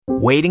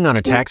Waiting on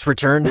a tax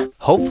return?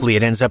 Hopefully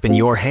it ends up in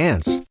your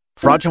hands.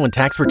 Fraudulent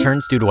tax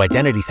returns due to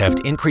identity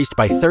theft increased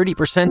by 30%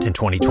 in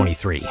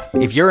 2023.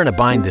 If you're in a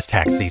bind this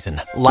tax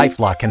season,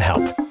 LifeLock can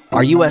help.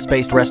 Our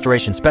U.S.-based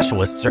restoration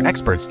specialists are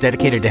experts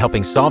dedicated to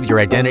helping solve your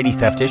identity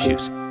theft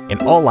issues.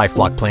 And all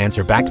LifeLock plans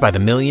are backed by the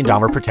 $1 Million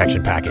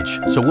Protection Package.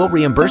 So we'll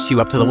reimburse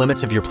you up to the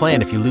limits of your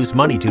plan if you lose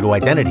money due to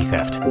identity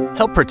theft.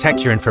 Help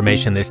protect your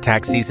information this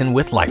tax season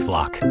with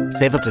LifeLock.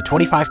 Save up to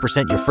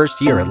 25% your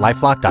first year at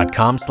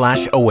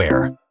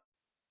LifeLock.com/aware.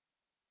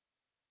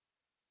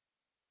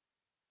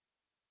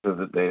 This is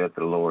the day that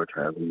the Lord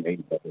has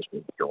made. Let us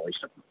rejoice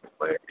and be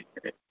glad in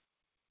it.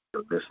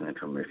 You're listening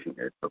to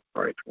Missionary of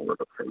Christ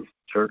Word of Faith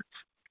Church.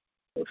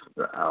 This is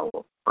the hour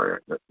of prayer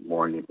this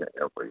morning to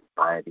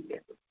everybody.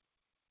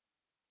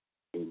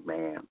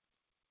 Amen.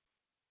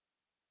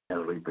 As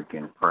we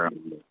begin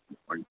praying this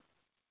morning,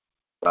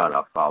 God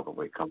our Father,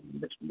 we come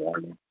this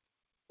morning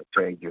to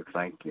tell you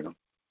thank you.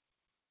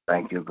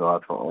 Thank you,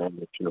 God, for all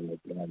that you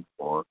have done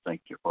for us.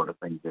 Thank you for the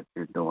things that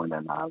you're doing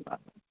in our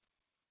lives.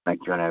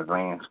 Thank you in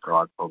advance,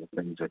 God, for the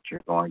things that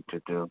you're going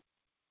to do.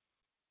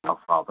 Now,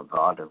 Father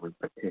God, that we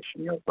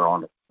petition your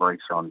throne of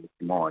grace on this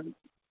morning.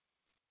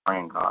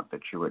 Praying, God,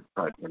 that you would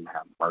touch and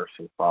have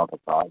mercy, Father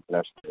God.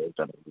 Bless those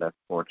that are less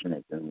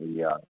fortunate than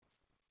we are.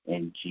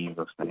 In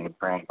Jesus' name,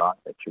 praying, God,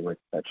 that you would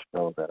touch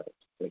those that are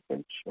sick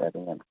and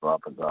shedding, and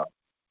Father God,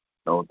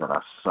 those that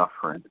are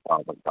suffering,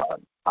 Father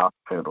God,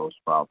 hospitals,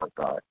 Father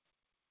God,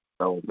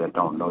 those that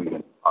don't know you in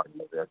the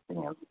pardon of their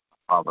sins.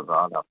 Father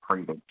God, I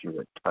pray that you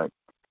would touch,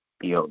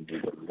 heal,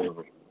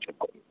 deliver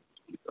today.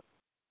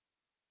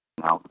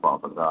 Now,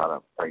 Father God, I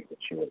pray that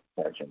you would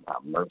touch and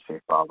have mercy,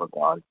 Father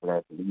God.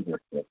 Bless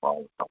leadership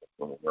all across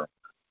the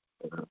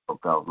political,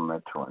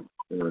 governmental, and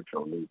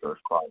spiritual leaders,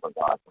 Father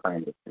God.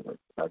 Praying that you would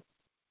touch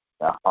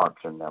their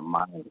hearts and their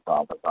minds,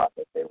 Father God,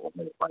 that they will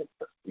make right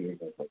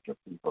decisions that your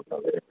people are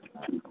living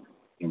to.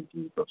 In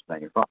Jesus'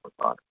 name, Father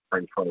God,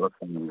 pray for the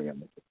family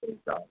and the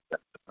God,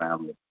 that's the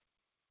family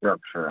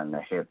structure and the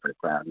head of the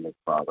family,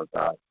 Father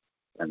God,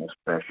 in a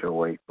special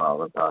way,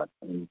 Father God,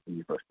 in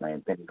Jesus'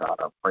 name. Then, God,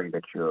 I pray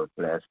that you are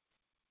blessed,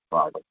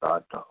 Father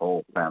God, the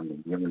whole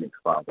family unit,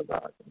 Father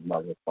God, the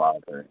mother,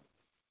 father, and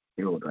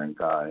children,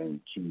 God,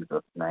 in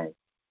Jesus' name.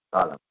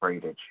 God, I pray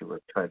that you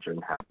would touch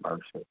and have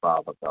mercy,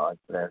 Father God.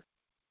 Bless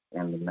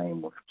in the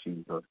name of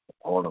Jesus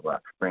all of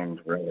our friends,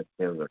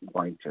 relatives,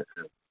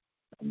 acquaintances,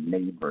 and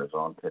neighbors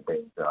on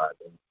today, God,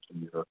 in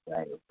Jesus'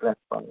 name. Bless,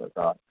 Father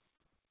God,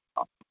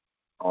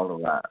 all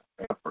of our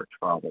efforts,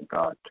 Father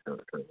God, to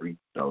reach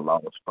the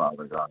lost,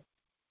 Father God.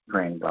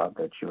 Praying, God,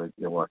 that you would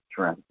give us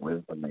strength,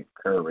 wisdom, and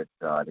courage,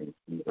 God, in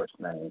Jesus'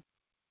 name.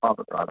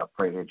 Father God, I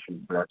pray that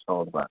you bless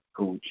all of our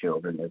school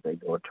children as they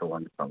go to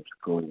and from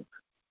school.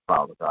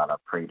 Father God, I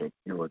pray that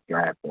you would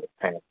guide their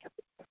path,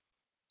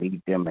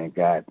 lead them and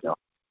guide them,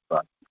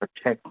 God.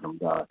 Protect them,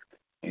 God,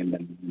 in the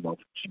name of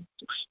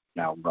Jesus.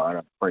 Now, God,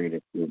 I pray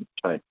that you would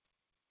touch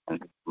and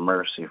have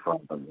mercy,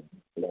 Father God.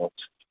 Bless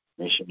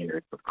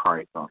missionaries of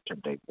Christ on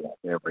today. Bless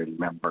every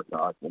member,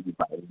 God, one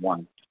by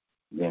one.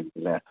 Then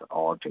bless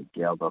all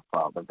together,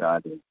 Father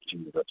God, in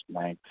Jesus'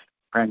 name.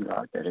 Praying,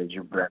 God, that as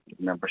you bless the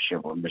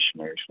membership of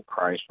missionaries for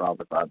Christ,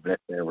 Father God, bless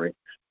every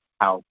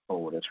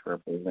household that's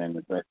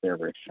represented, bless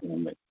every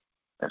family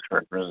that's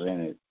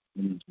represented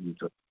in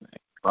Jesus'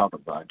 name. Father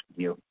God,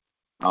 give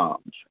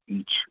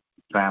each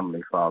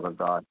family, Father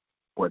God,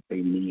 what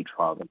they need,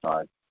 Father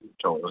God. You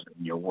told us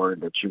in your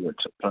word that you would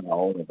supply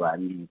all of our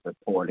needs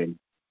according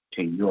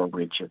to your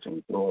riches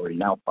and glory.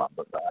 Now,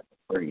 Father God,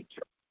 I pray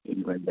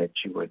even that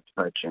you would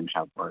touch and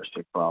have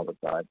mercy, Father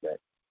God, that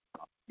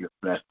you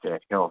bless their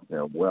health,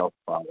 their wealth,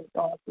 Father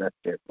God. Bless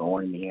their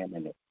going in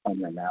and their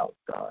coming out,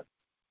 God,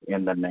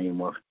 in the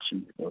name of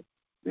Jesus.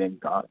 Then,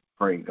 God,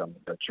 pray, God,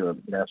 that you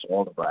would bless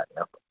all of our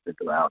efforts to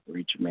do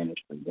outreach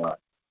ministry, God.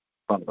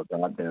 Father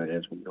God, that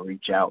as we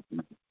reach out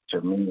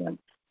to men,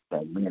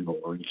 that men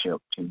will reach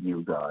out to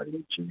you, God,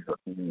 in Jesus'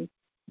 name.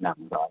 Now,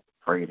 God,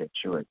 pray that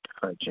you would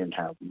touch and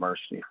have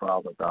mercy,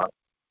 Father God.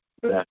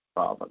 Bless,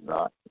 Father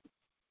God,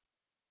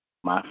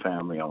 my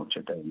family on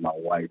today, my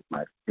wife,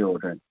 my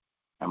children,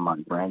 and my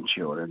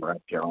grandchildren,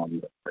 right there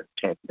on the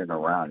protecting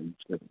around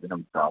each of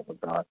them, Father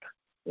God.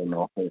 You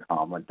know, hate,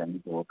 harm, or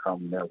danger will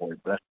come their way.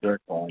 Bless their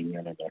going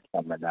in and their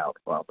coming out,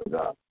 Father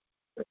God.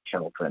 Their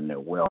health and their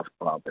wealth,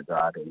 Father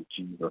God, in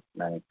Jesus'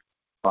 name.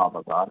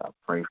 Father God, I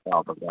pray,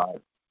 Father God,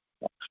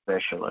 a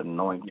special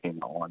anointing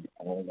on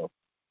all of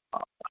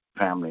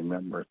family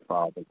members,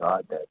 Father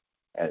God, that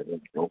as they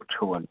go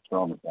to and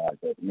from, God,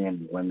 that men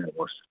and women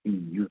will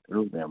see you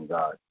through them,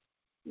 God.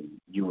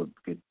 You would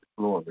get the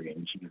glory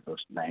in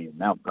Jesus' name.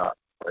 Now, God,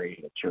 pray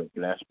that you would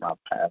bless my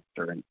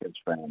pastor and his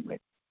family.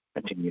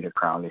 Continue to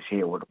crown his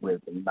head with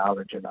wisdom,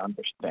 knowledge, and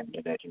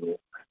understanding, that you will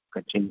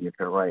continue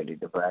to rightly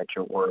divide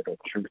your word of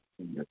truth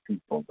to your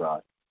people,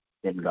 God.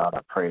 Then, God,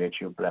 I pray that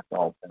you bless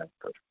all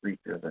pastors,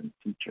 preachers, and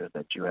teachers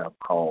that you have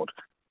called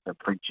to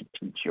preach and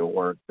teach your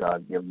word,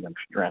 God. Give them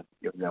strength,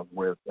 give them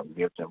wisdom,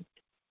 give them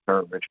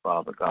courage,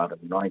 Father God.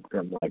 Anoint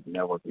them like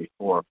never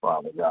before,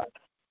 Father God,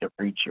 to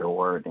preach your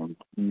word. In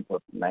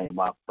Jesus' name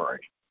I pray.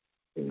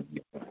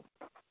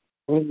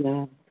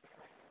 Amen.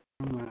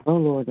 Oh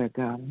Lord, our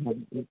God, have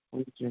this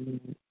praise your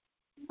name.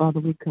 Father,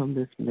 we come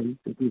this morning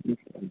to give you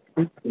thanks.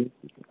 We praise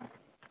you, God.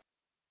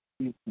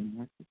 We can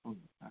merciful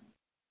God.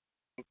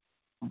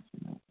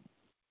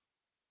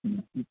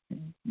 And we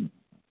thank you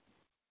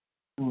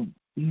for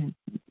being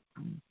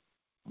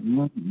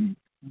loving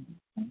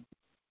us.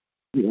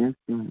 We ask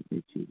God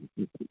that you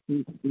would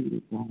continue to be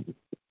the God of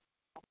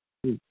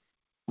faith.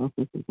 Help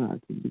us, oh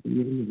God, to be the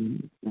men and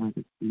women God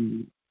that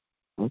you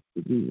us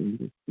to be in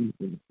this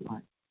season of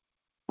life.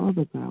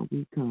 Father God,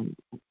 we come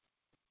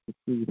to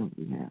plead on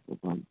behalf of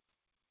our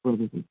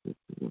brothers and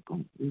sisters, oh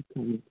God. We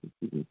come to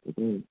see for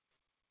those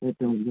that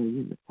don't know you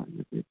in the time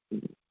of this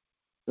sin.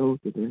 Those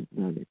that are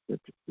not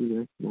accepted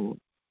to us, Lord.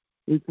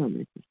 We come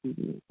into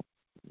see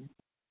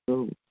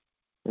those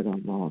that are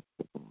lost,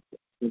 oh God,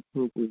 that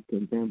who we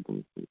can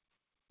bamboozled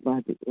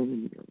by the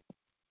enemy, oh God.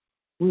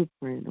 We're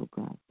praying, oh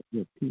God, for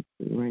your peace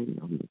to reign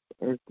on this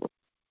earth, oh.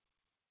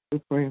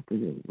 We're praying for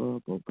your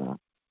love, oh God,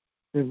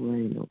 to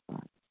reign, oh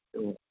God,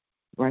 your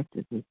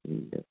righteousness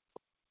and your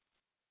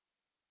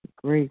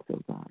grace,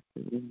 oh God,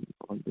 to reign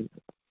on this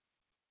earth.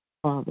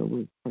 Father,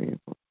 we're praying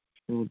for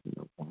children,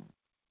 oh God.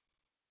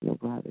 Oh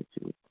God, that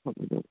you would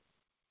cover them.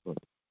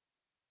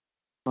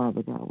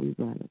 Father God, we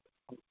bind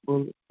up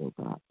bullets, oh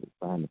God, we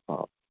bind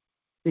up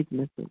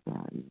sickness, oh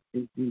God, and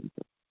disease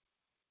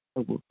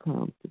that will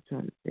come to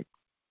try to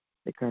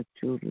take our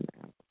children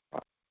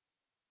out.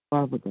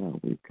 Father God,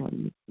 we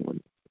come this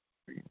morning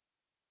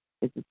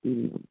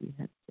interceding on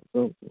behalf of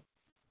those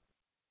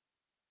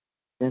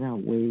that are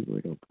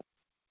wayward, oh God,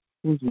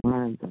 whose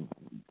minds are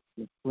in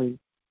the place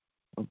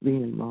of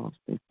being lost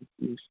and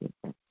confused, oh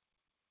God.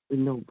 We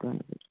know, God,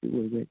 that you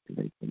will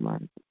regulate the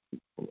minds of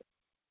people.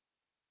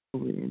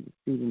 We're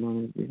interceding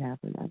on their behalf,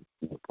 and I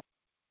feel God,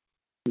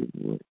 you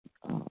would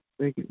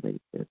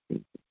regulate their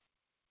thinking.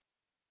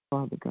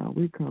 Father God,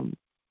 we come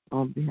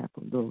on behalf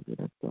of those that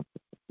are suffering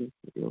from this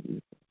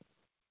illness.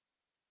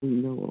 We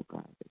know, oh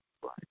God, that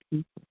you are a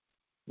keeper.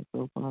 And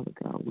so, Father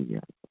God, we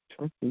are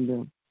trusting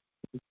them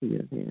into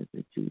your hands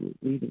that you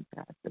will lead and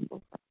guide them,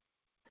 oh God.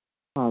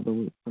 Father,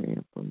 we're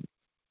praying for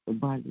the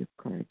body of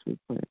Christ. We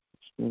pray for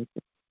strength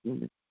and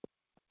unity.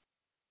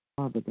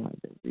 Father God,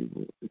 that we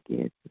will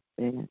begin to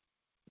stand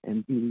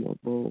and be more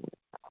bold in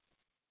our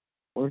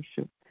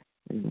worship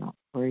and in our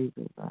praise,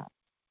 oh God.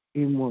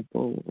 Be more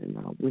bold in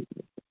our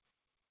witness,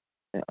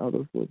 that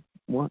others would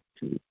want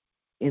to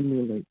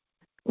emulate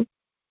us,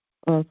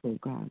 oh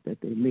God,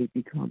 that they may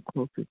become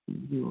closer to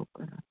you, oh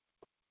God.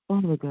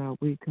 Father God,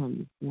 we come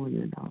this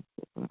morning also,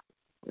 God,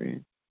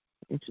 praying,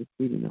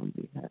 interceding on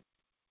behalf,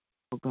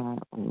 oh God,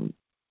 on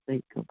the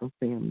sake of the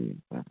family,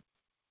 oh God.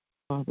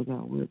 Father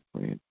God, we're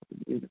praying for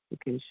the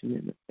unification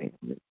in the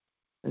family,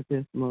 as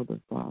this mother,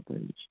 father,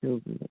 and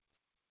children,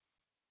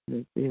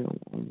 that they are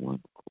on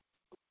one,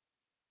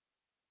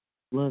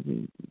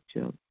 loving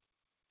each other,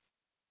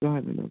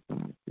 striving, oh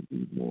God, to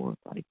be more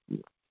like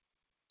you.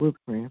 We're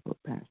praying for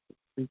pastors,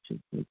 preachers,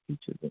 and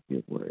teachers of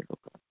your word, oh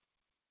God,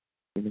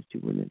 and that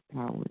you will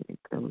empower and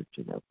encourage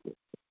and uplift.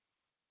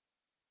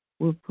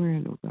 We're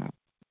praying, oh God,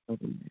 for the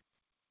government,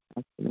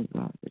 asking, oh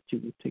God, that you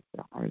will take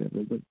the heart of the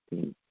little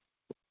things,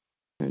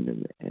 turn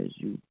them as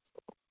you.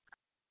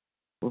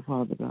 Well,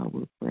 Father God,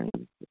 we're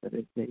praying that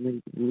as they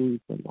make the rules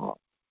and laws,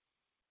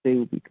 they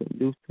will be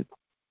conducive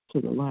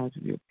to the lives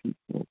of your people,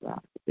 oh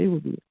God. They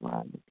will be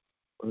aligned with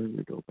your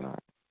word, oh God.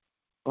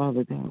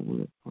 Father God,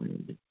 we're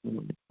praying this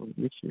morning for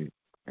missionaries,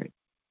 right?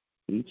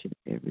 Each and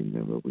every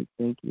member, we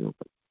thank you, oh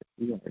God.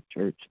 We are a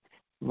church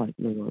like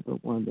no other,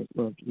 one that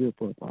loves you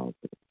above all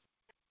things.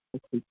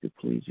 Let's seek to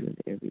please you in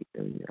every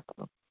area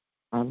of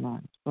our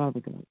lives. Father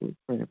God, we're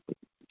praying for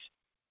each.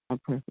 I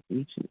pray for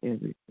each and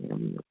every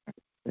family, oh God.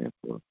 I pray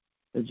for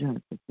the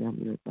Johnson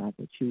family, oh God,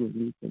 that you will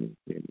meet them in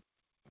their needs.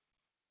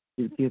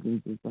 You give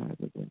them desires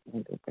of their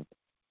heart, oh God,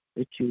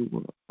 that you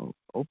will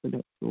open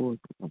up doors,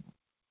 oh God,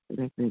 that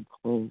have been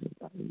closed, oh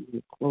God, and you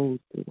will close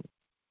doors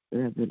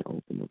that have been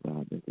opened, oh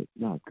God, that is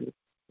not good.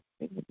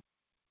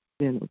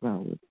 Then, oh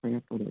God, we're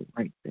praying for the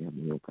right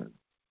family, oh God,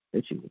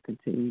 that you will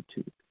continue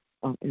to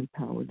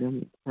empower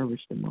them,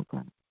 encourage them, oh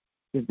God.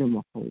 Give them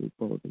a holy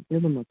boldness,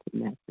 give them a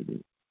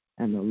tenacity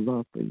and a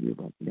love for you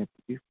like never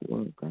before,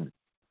 oh God,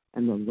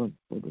 and a love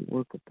for the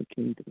work of the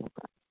kingdom, oh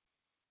God.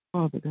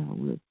 Father God,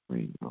 we're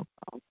praying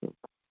also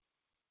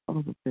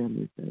all the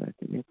families that are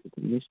connected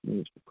to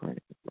missionaries for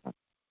Christ, oh God.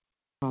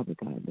 Father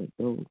God, that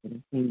those that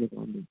are hanging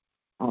on the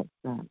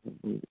outside of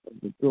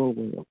the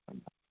doorway, oh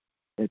God,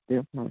 that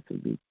their hearts will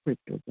be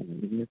pricked, oh God,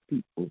 and your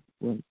people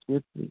run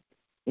swiftly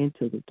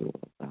into the door,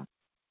 oh God.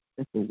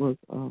 That the work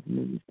of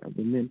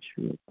the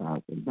ministry of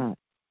God will not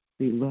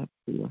be left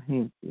to a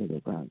handful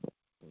of God,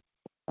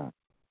 but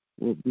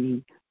will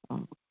be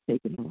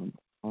taken on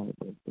all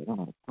those that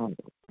are a part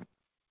of God.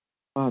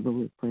 Father,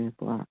 we're praying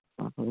for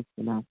our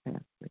husband, our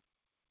pastor,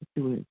 that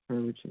you will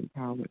encourage,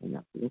 empower, and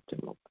uplift him,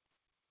 oh God.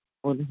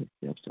 Order his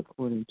steps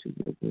according to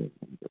your will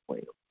and your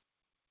way.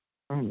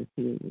 Turn his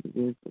head with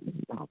wisdom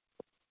and knowledge.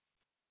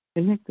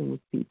 Connect them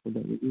with people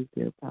that will use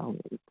their power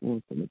and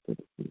influence them into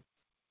the truth.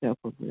 Help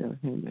prevail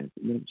him as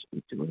a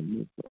continue to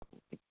remove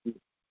it.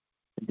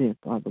 And then,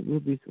 Father, we'll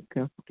be so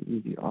careful to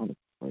give you all the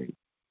praise,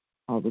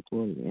 all the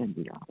glory, and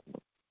the honor.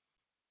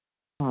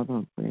 Father,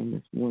 I'm praying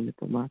this morning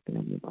for my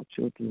family, my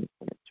children, and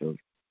grandchildren.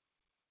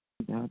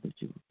 God,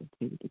 that you will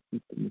continue to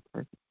keep them in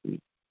perfect peace.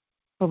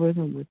 Cover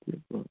them with your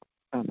blood,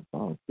 trying to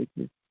fall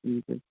sickness,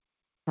 diseases,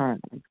 car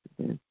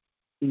accidents,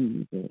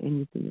 thieves, and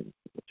anything else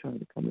that will try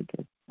to come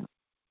against them.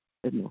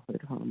 That no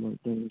hurt, harm,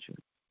 or danger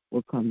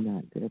will come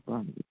nigh their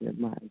body, their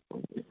mind,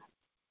 or their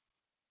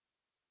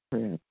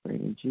prayer. I pray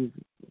in Jesus'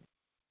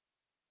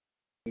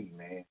 name.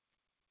 Amen.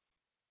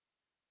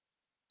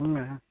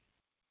 Amen.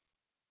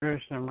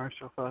 Gracious and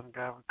merciful Father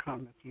God, we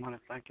come this morning.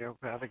 Thank you, oh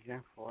God,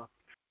 again for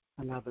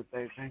another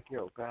day. Thank you,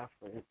 oh God,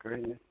 for your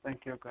greatness.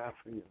 Thank you, oh God,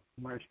 for your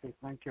mercy.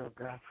 Thank you, oh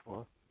God,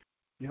 for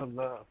your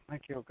love.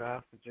 Thank you, oh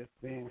God, for just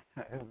being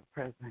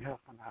ever-present help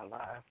in our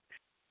lives.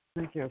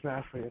 Thank you, oh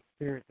God, for your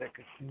spirit that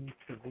continues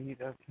to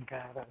lead us and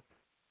guide us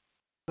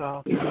to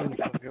all the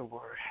truths of your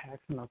word.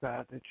 Asking, oh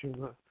God, that you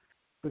will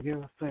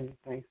forgive us for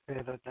anything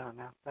said or done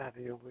outside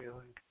of your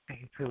will and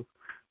continue to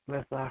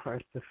bless our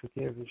hearts to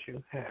forgive as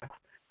you have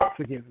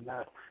forgiven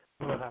us.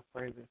 Lord, I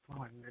pray this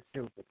morning that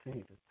you will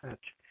continue to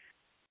touch,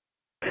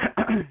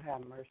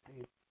 have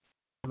mercy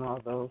on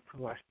all those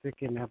who are sick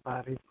in their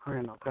bodies.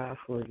 Praying, oh God,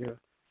 for your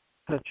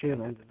touch,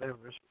 healing, and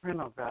deliverance. Praying,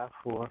 oh God,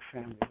 for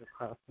families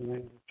across the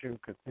land that you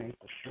continue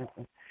to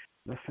strengthen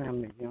the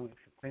family unit,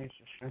 continue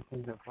to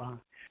strengthen the bond,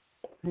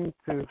 continue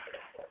to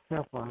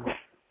help our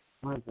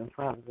mothers and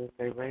fathers as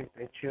they raise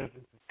their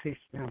children to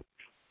teach them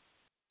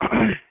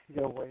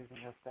your ways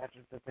and your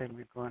statutes that they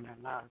may grow in their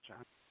knowledge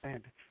and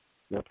understanding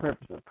your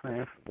purpose and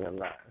plan for their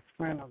lives.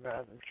 Praying, oh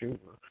God, that you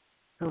will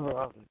cover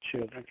all the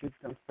children, keep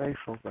them safe,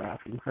 oh God,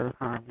 from hurt,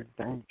 harm, and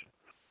danger.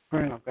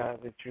 Praying, oh God,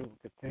 that you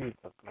will continue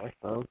to bless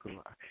those who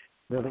are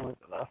dealing with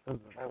the loss of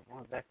their loved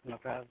ones. Asking, oh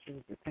God, that you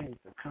will continue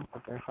to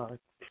comfort their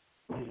hearts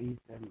and ease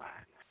their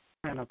minds.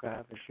 Praying, oh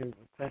God, that you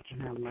will touch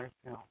and have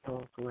mercy on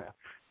those who have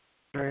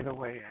strayed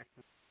away.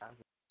 Asking, oh God,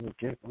 that you will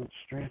give them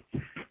strength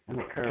and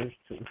the courage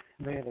to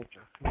lay it at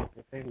your feet,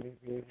 that they may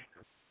be able to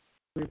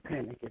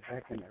repent and get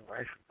back in their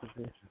rightful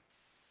position.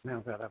 Now,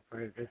 God, I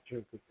pray that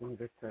you continue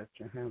to touch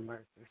and have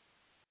mercy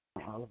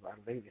on all of our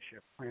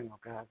leadership. Praying, oh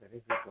God, that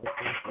if it goes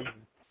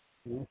season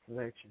in this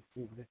election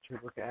season, that you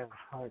look at the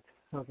hearts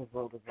of the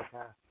voters, oh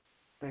God.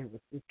 They will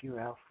seek you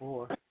out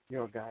for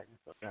your guidance,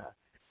 oh God,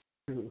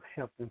 to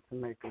help them to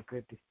make a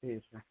good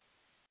decision.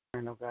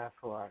 Praying, oh God,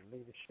 for our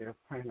leadership.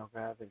 Praying, oh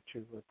God, that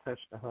you will touch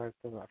the hearts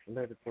of our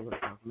political and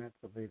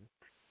governmental leaders.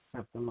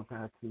 Help them, oh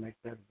God, to make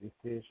better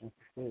decisions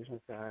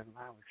that are in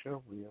line with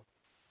your will,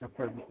 your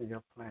purpose, and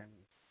your plan on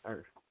this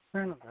earth.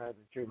 Praying, oh God,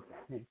 that you will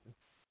continue to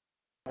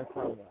bless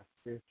all of our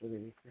spiritual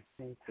leaders,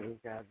 continue to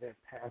guide their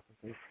path as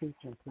they teach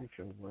and preach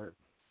your word.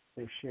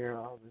 They share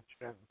all that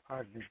you have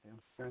imparted in them,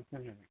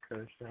 strengthen and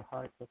encourage their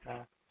hearts, oh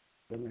God,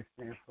 that may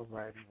stand for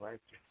right and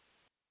righteous.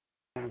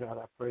 And God,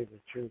 I pray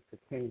that you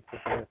continue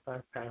to bless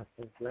our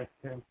pastors, bless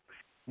them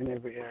in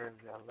every area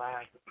of their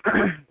lives,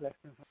 bless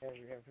them in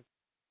every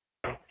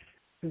area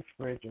to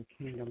spread your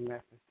kingdom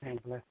message,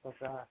 and bless, oh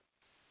God,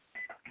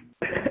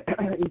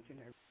 each and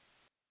every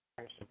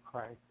Christ of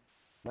Christ.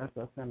 Bless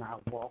us in our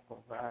walk, oh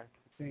God.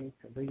 Continue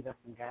to lead us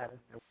and guide us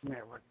that we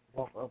may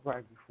walk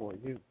upright before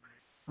you.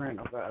 Praying,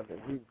 oh God, that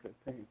we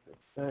continue to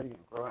study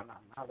and grow in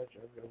our knowledge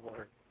of your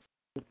word.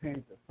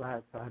 Continue to apply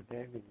to our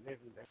daily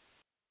living that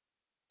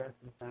best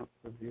examples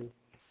of you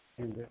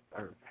in this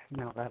earth.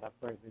 Now, God, I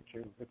pray that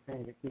you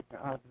continue to keep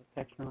your arms of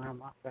protection around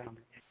my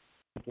family.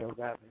 Thank you, oh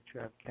God, that you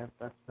have kept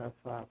us thus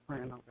far.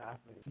 Praying, oh God,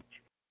 for each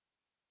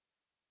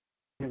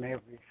and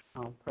every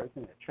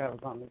person that travels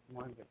on this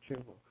morning, that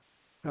you will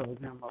cover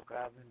them, oh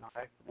God, in no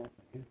accidents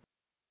and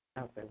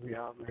incidents, that we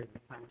all may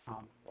return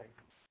home safe.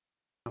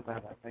 Oh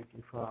God, I thank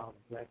you for all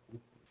the blessings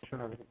that you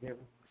already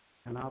given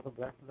and all the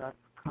blessings that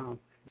come.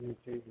 In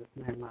Jesus'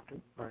 name I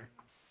do pray.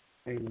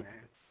 Amen.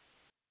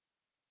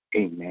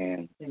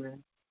 Amen.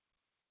 Amen.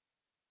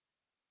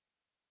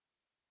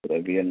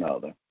 There'll be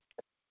another.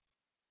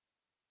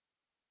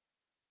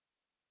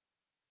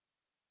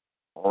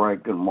 All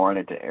right, good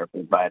morning to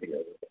everybody.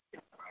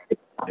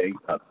 Today,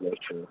 God bless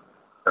you.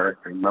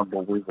 Remember,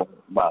 we walk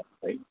by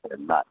faith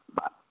and not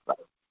by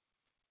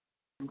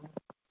sight.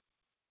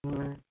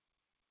 Amen.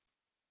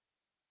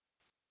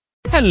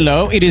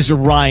 Hello, it is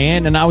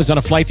Ryan, and I was on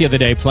a flight the other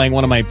day playing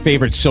one of my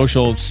favorite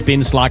social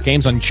spin slot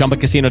games on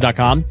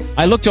ChumbaCasino.com.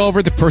 I looked over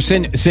at the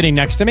person sitting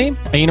next to me,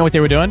 and you know what they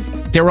were doing?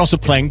 They were also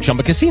playing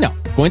Chumba Casino.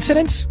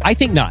 Coincidence? I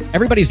think not.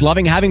 Everybody's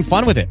loving having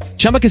fun with it.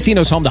 Chumba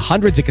Casino is home to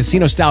hundreds of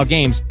casino-style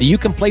games that you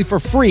can play for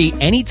free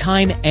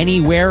anytime,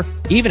 anywhere,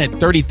 even at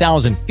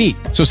 30,000 feet.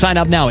 So sign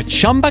up now at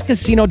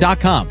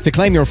ChumbaCasino.com to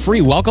claim your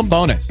free welcome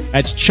bonus.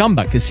 That's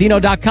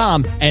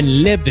ChumbaCasino.com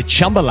and live the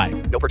Chumba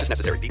life. No purchase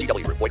necessary.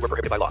 VGW. Void where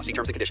prohibited by law. See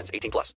terms and conditions. 18+.